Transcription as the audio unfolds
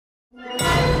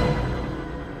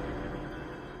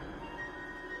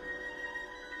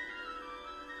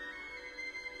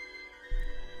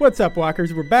What's up,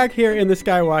 Walkers? We're back here in the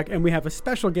Skywalk, and we have a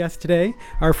special guest today,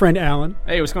 our friend Alan.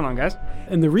 Hey, what's going on, guys?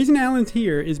 And the reason Alan's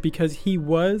here is because he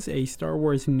was a Star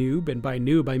Wars noob, and by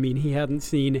noob, I mean he hadn't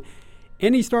seen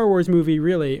any Star Wars movie,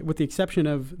 really, with the exception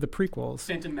of the prequels.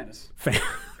 Phantom Menace.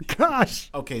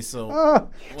 Gosh. Okay, so...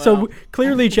 So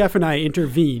clearly Jeff and I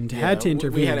intervened, had to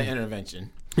intervene. We had an intervention.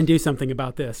 And do something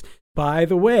about this. By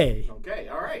the way... Okay,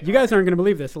 all right. You guys aren't going to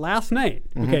believe this. Last night,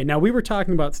 okay, now we were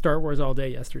talking about Star Wars all day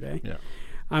yesterday. Yeah.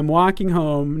 I'm walking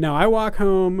home. Now, I walk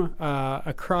home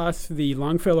across the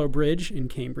Longfellow Bridge in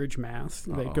Cambridge, Mass.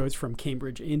 That goes from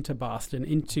Cambridge into Boston,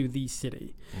 into the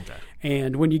city. Okay.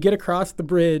 And when you get across the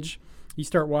bridge, you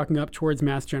start walking up towards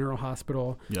Mass General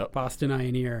Hospital, Boston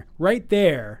Ioneer. Right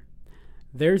there,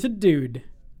 there's a dude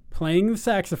playing the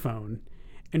saxophone.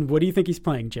 And what do you think he's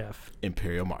playing, Jeff?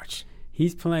 Imperial March.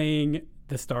 He's playing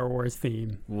the Star Wars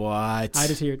theme. What? I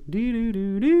just hear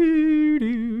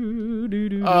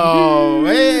do-do-do-do-do-do-do-do. Oh,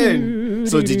 man.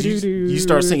 So did you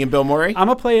start singing Bill Murray? I'm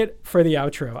going to play it for the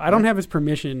outro. I don't have his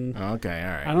permission. Okay, all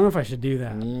right. I don't know if I should do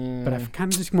that. But I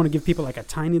kind of just want to give people like a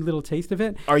tiny little taste of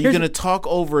it. Are you going to talk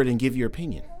over it and give your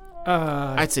opinion?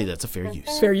 I'd say that's a fair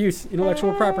use. Fair use,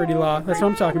 intellectual property law. That's what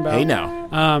I'm talking about. Hey,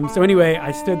 now. So anyway,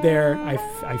 I stood there.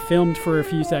 I filmed for a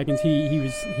few seconds. He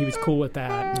was cool with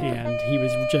that, and he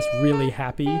was just really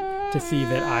happy to see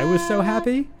that I was so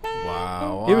happy.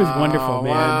 Wow. It was wonderful,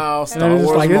 man. Wow. Star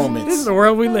Wars like, moments. This is the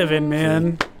world we live in,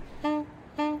 man.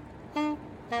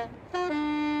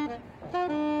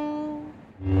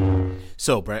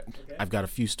 So, Brett, I've got a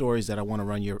few stories that I want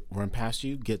to run past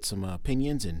you, get some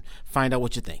opinions, and find out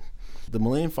what you think. The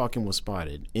Millennium Falcon was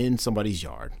spotted in somebody's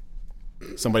yard,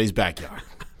 somebody's backyard,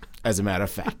 as a matter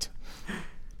of fact.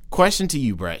 Question to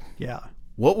you, Brett. Yeah.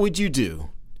 What would you do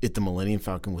if the Millennium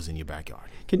Falcon was in your backyard?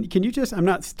 Can you just, I'm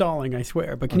not stalling, I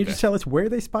swear, but can you just tell us where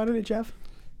they spotted it, Jeff?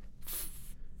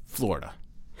 Florida.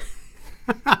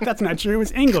 That's not true. It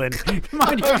was England. Come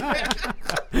on.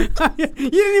 You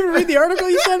didn't even read the article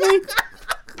you sent me?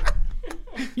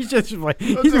 He's just like,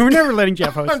 we're never letting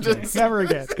Jeff host today. Never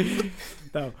again.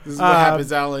 No. This is what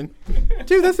happens, Alan.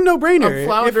 Dude, that's a no-brainer. I'm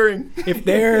floundering.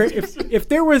 If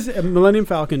there was a Millennium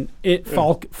Falcon,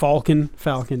 Falcon.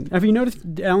 Have you noticed,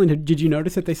 Alan? Did you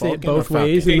notice that they say it both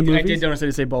ways in the movies? I did notice that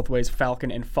they say both ways, Falcon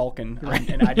and Falcon,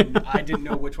 and I didn't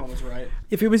know which one was right.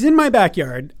 If it was in my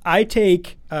backyard, I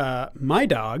take my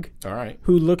dog, all right,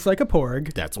 who looks like a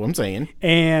porg. That's what I'm saying.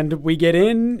 And we get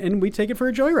in and we take it for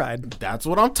a joyride. That's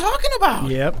what I'm talking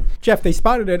about. Yep. Jeff, they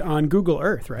spotted it on Google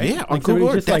Earth, right? Yeah, on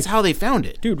Google Earth. That's how they found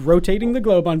it. Dude, rotating the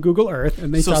globe on Google Earth,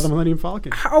 and they saw the Millennium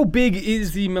Falcon. How big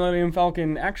is the Millennium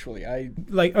Falcon actually?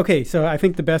 So I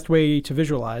think the best way to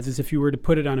visualize is if you were to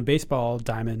put it on a baseball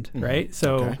diamond, right?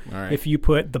 So if you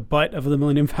put the butt of the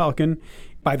Millennium Falcon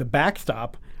by the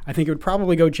backstop, I think it would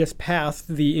probably go just past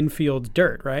the infield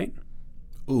dirt, right?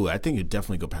 Ooh, I think it'd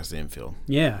definitely go past the infield.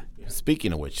 Yeah.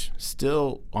 Speaking of which,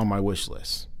 still on my wish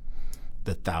list,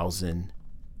 the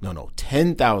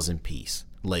 10,000 piece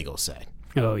Lego set.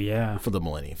 Oh, yeah. For the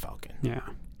Millennium Falcon. Yeah.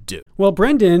 Dude. Well,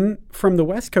 Brendan from the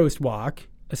West Coast Walk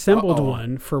assembled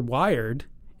one for Wired.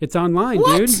 It's online,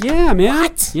 dude. Yeah, man.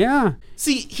 What? Yeah.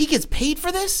 See, he gets paid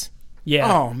for this?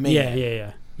 Yeah. Oh,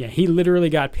 man. Yeah, he literally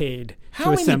got paid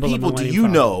to assemble a Millennium Falcon. How many people do you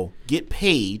know get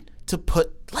paid to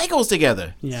put Legos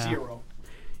together? Yeah. 0.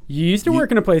 You used to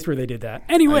work in a place where they did that.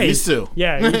 Anyways. I used to.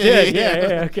 Yeah, you did.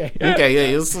 Yeah, okay. Okay,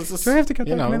 yeah. Do I have to cut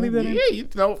that? Can I leave that in? Yeah, you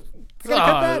know. Cut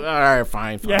that? All right,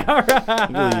 fine. Yeah, all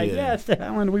right. Yes,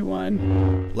 Alan, we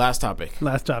won. Last topic.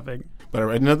 But I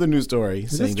read another news story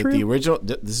saying that true? the original,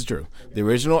 this is true, the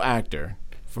original actor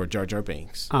for Jar Jar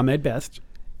Binks, Ahmed Best,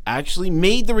 actually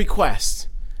made the request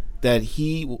that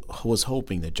he was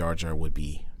hoping that Jar Jar would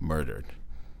be murdered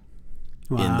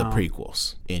in the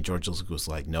prequels. And George Lucas was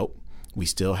like, nope, we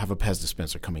still have a Pez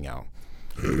dispenser coming out.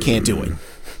 Can't do it.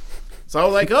 So I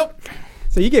was like, oh.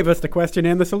 So you gave us the question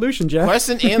and the solution, Jeff.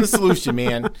 Question and the solution,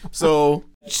 man. So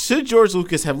should George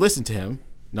Lucas have listened to him,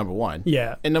 number one?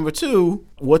 Yeah. And number two,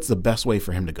 what's the best way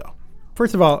for him to go?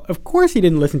 First of all, of course he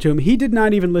didn't listen to him. He did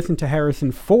not even listen to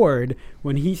Harrison Ford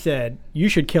when he said, you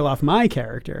should kill off my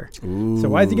character. Ooh. So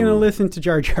why is he going to listen to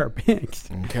Jar Jar Binks?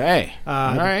 Okay.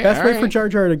 The best way for Jar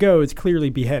Jar to go is clearly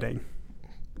beheading.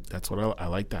 That's what I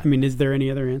like that. I mean, is there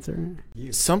any other answer?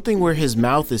 Something where his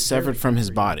mouth is severed from his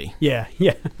body. Yeah.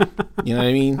 You know what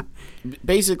I mean?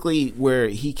 Basically where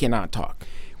he cannot talk.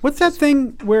 What's that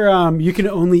thing where you can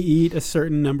only eat a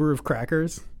certain number of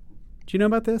crackers? Do you know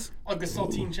about this? Oh, the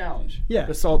saltine challenge. Yeah.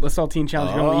 The saltine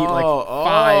challenge. You can only eat like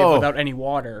 5 without any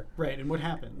water. Right, and what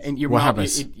happens? And your what mouth,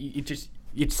 happens?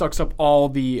 It sucks up all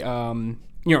the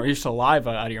your saliva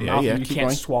out of your mouth. Yeah, and you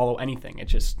can't swallow anything. It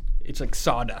just it's like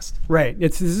sawdust. Right.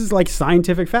 This is like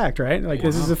scientific fact, right? Like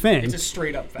this is a thing. It's a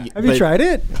straight up fact. Have you tried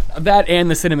it? That and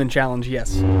the cinnamon challenge,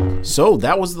 yes. So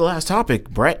that was the last topic,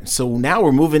 Brett. So now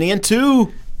we're moving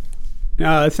into.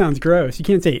 No, that sounds gross. You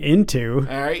can't say into.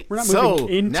 All right. We're not moving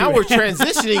into now it. we're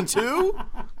transitioning to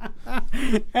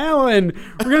Alan.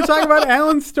 We're going to talk about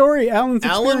Alan's story, Alan's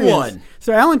experience. Alan 1.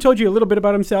 So Alan told you a little bit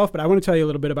about himself, but I want to tell you a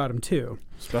little bit about him too.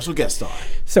 Special guest star.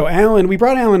 So Alan, we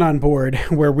brought Alan on board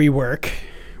where we work,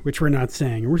 which we're not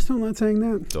saying. We're still not saying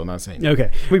that? Still not saying that.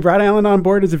 Okay. We brought Alan on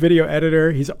board as a video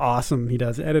editor. He's awesome. He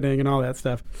does editing and all that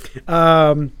stuff.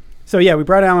 So yeah, we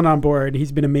brought Alan on board.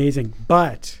 He's been amazing.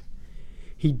 But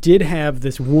he did have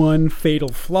this one fatal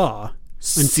flaw.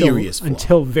 Serious flaw.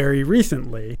 Until very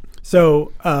recently.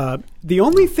 So the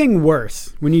only thing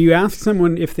worse, when you ask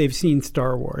someone if they've seen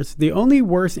Star Wars, the only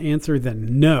worse answer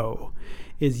than no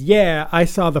is, yeah, I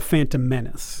saw The Phantom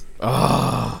Menace.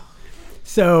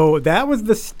 So that was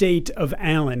the state of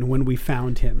Alan when we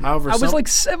found him. However, I was like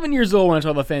 7 years old when I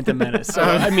saw The Phantom Menace. So,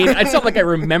 I mean, it's not like I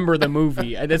remember the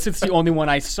movie. It's the only one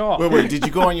I saw. Wait, did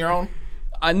you go on your own?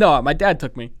 No, my dad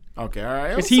took me. Okay, all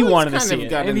right. Because he wanted to see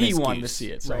it. And he wanted to see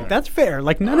it. So. Right, that's fair.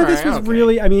 Like, none of this was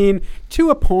really, I mean, to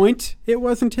a point, it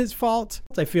wasn't his fault.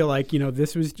 I feel like, he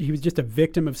was just a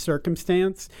victim of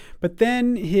circumstance. But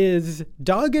then his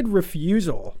dogged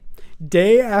refusal,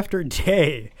 day after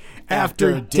day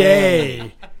after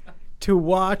day, to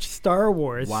watch Star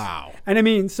Wars. Wow. And I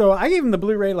mean, so I gave him the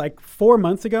Blu-ray like 4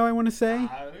 months ago, I want to say.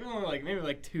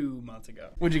 Maybe 2 months ago.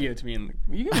 When'd you give it to me?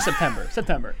 You gave me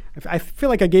September. I feel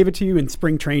like I gave it to you in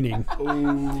spring training.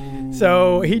 Ooh.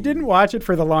 So he didn't watch it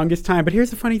for the longest time. But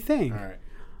here's the funny thing. All right.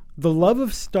 The love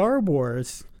of Star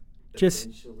Wars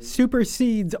just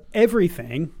supersedes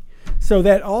everything. So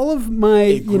that all of my,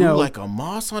 It grew like a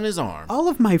moss on his arm. all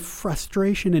of my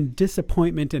frustration and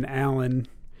disappointment in Alan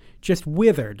just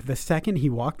withered the second he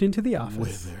walked into the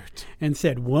office and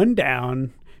said, 1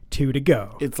 down, 2 to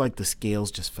go. It's like the scales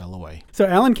just fell away. So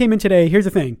Alan came in today. Here's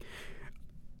the thing.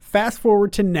 Fast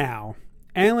forward to now.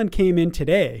 Alan came in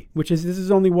today, this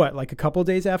is only like a couple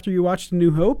days after you watched A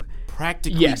New Hope?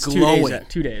 Practically glowing.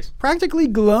 2 days. Practically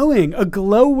glowing,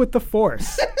 aglow with the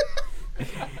Force.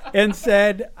 And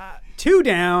said, 2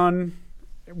 down.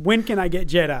 When can I get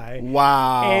Jedi?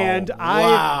 Wow. And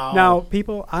now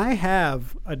people, I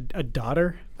have a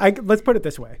daughter. Let's put it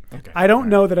this way. Okay. I don't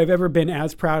know that I've ever been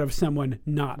as proud of someone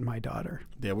not my daughter.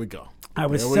 There we go. I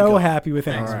was so happy with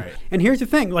Alan. Right. And here's the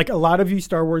thing, like a lot of you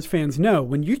Star Wars fans know,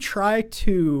 when you try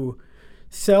to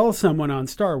sell someone on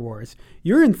Star Wars,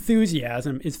 your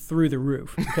enthusiasm is through the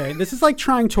roof. Okay. This is like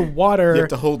trying to water. You have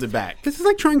to hold it back. This is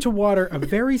like trying to water a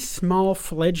very small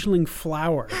fledgling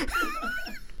flower.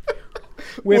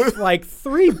 With like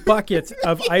 3 buckets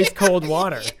of ice cold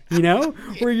water,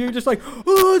 where you're just like,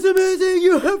 oh, it's amazing.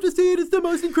 You have to see it. It's the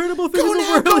most incredible thing in the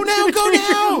world. Go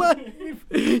now.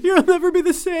 You'll never be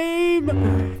the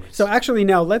same. So actually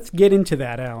now let's get into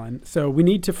that, Alan. So we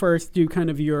need to first do kind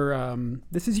of your,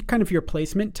 this is kind of your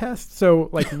placement test. So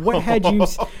like what had you,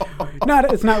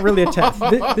 it's not really a test.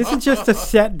 This is just to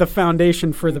set the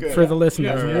foundation for the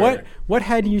listeners. Yeah, what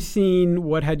had you seen?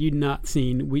 What had you not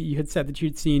seen? You had said that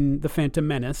you'd seen The Phantom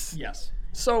Menace. Yes.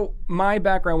 So my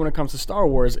background when it comes to Star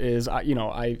Wars is, I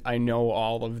know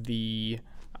all of the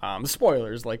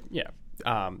spoilers. Like,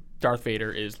 Darth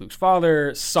Vader is Luke's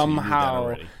father.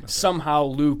 Somehow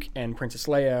Luke and Princess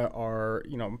Leia are,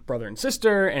 brother and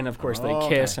sister, and of course they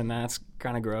kiss, and that's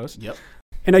kind of gross. Yep.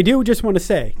 And I do just want to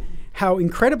say how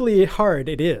incredibly hard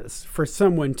it is for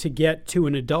someone to get to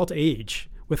an adult age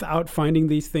without finding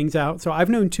these things out. So I've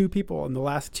known 2 people in the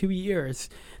last 2 years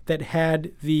that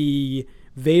had the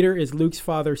Vader is Luke's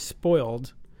father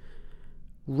spoiled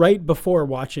right before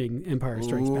watching Empire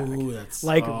Strikes Back.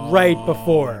 Right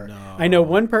before. No. I know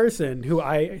one person who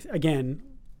I, again,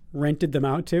 rented them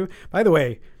out to. By the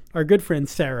way, our good friend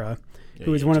Sarah,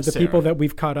 who is one of the people that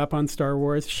we've caught up on Star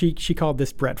Wars, she called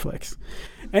this Bretflix.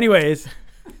 Anyways,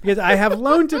 because I have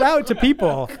loaned it out to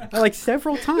people like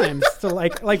several times to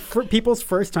like for people's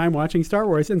first time watching Star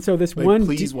Wars. And so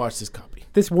please watch this copy.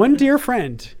 This one dear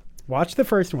friend watched the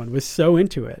first one, was so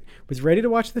into it, was ready to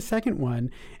watch the second one,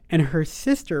 and her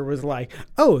sister was like,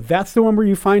 oh, that's the one where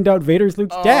you find out Vader's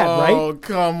Luke's dad, right? Oh,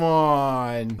 come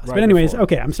on. But anyways,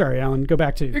 okay, I'm sorry, Alan, go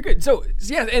back to... You're good. So,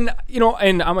 yeah, and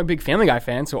I'm a big Family Guy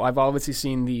fan, so I've obviously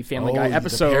seen the Family Guy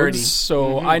episodes,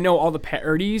 so I know all the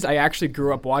parodies. I actually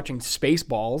grew up watching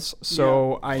Spaceballs,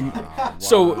 so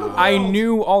I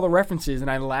knew all the references, and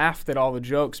I laughed at all the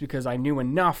jokes because I knew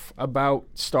enough about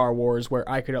Star Wars where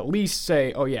I could at least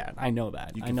say, oh, yeah, I know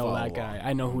that. I know that guy.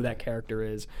 I know who that character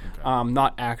is. Okay.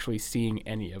 Not actually seeing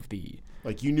any of the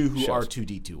you knew who shows.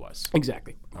 R2-D2 was.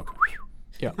 Exactly. Okay.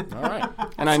 Yeah. All right.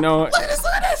 And I know.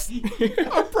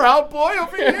 A proud boy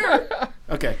over here.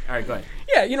 Okay. All right. Go ahead.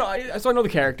 Yeah, so I know the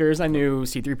characters. I knew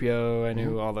C-3PO. I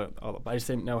knew all the. I just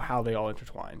didn't know how they all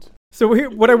intertwined. So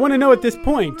what I want to know at this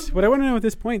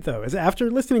point, though, is after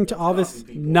listening to all this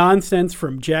nonsense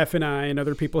from Jeff and I and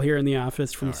other people here in the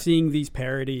office, from seeing these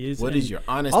parodies. What is your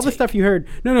honest all the take? stuff you heard.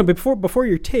 No, but before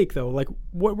your take, though, like,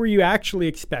 what were you actually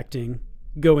expecting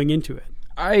going into it?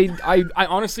 I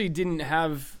honestly didn't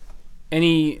have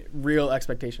any real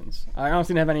expectations.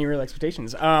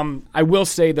 I will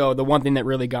say, though, the one thing that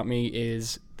really got me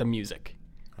is the music.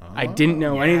 I didn't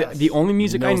know any of the only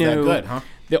music I knew. That good, huh?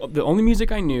 The only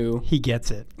music I knew. He gets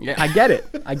it. Yeah, I get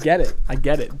it.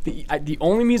 The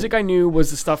only music I knew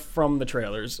was the stuff from the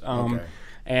trailers.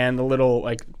 And the little,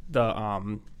 like,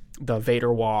 the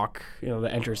Vader walk,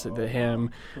 the entrance to him,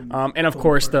 and of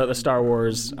course the Star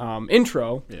Wars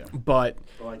intro. Yeah. But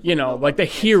like the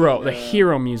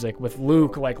hero music with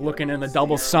Luke, like, looking in the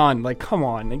double sun. Like, come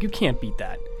on, like, you can't beat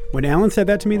that. When Alan said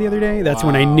that to me the other day, that's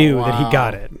when I knew that he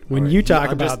got it. When you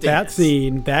talk about that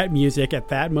scene, that music at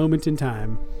that moment in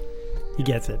time, he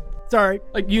gets it. Sorry.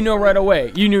 Like, right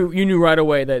away. You knew right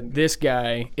away that this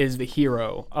guy is the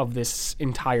hero of this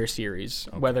entire series,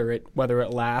 whether it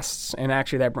lasts. And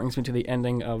actually, that brings me to the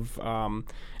ending of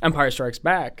Empire Strikes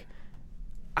Back.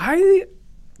 I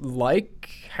like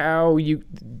how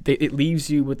it leaves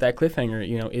you with that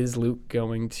cliffhanger. Is Luke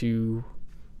going to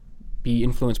be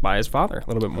influenced by his father a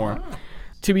little bit more?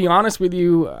 To be honest with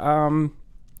you,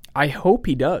 I hope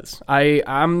he does.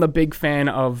 I'm the big fan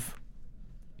of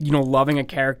loving a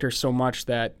character so much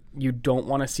that you don't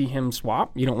want to see him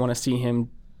swap. You don't want to see him,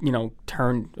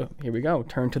 turn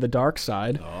to the dark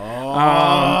side.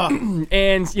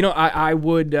 And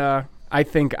I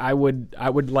think I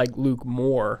would like Luke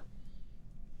more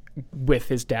with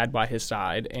his dad by his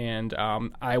side, and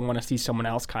I want to see someone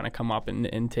else kind of come up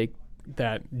and take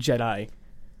that Jedi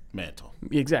mantle.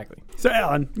 Exactly. So,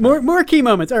 Alan, more key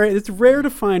moments. All right, it's rare to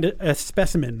find a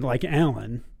specimen like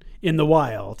Alan in the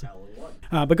wild.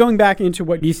 But going back into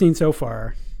what you've seen so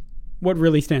far, what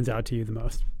really stands out to you the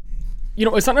most?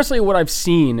 It's not necessarily what I've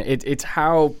seen. It's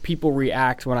how people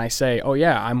react when I say, "Oh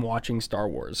yeah, I'm watching Star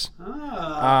Wars."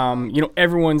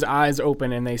 Everyone's eyes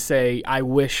open and they say, "I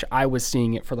wish I was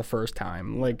seeing it for the first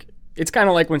time." Like, it's kind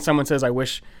of like when someone says, "I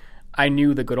wish I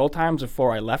knew the good old times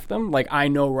before I left them." Like, I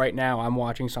know right now I'm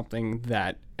watching something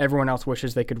that everyone else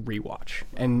wishes they could rewatch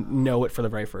and know it for the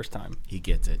very first time. He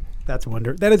gets it. That's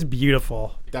wonderful. That is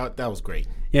beautiful. That was great.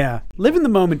 Yeah. Live in the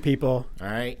moment, people. All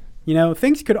right.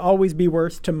 Things could always be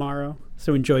worse tomorrow,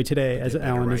 so enjoy today, as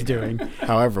Alan is doing.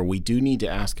 However, we do need to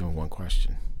ask him one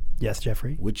question. Yes,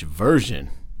 Jeffrey? Which version?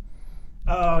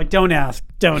 Oh, don't ask.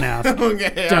 Okay,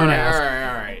 don't ask.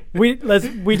 All right.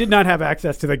 We did not have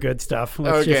access to the good stuff.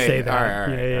 Let's just say that. All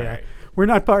right. We're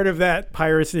not part of that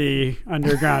piracy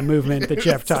underground movement that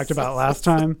Jeff talked about last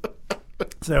time.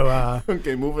 So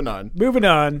okay, moving on.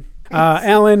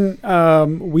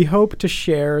 Alan, we hope to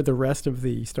share the rest of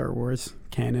the Star Wars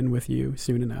canon with you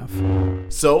soon enough.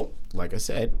 So, like I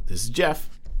said, this is Jeff.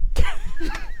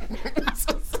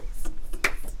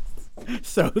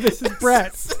 So this is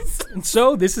Brett. And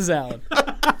so this is Alan.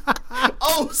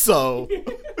 So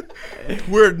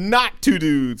we're not two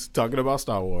dudes talking about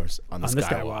Star Wars on the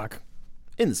Skywalk.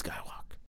 In the Skywalk.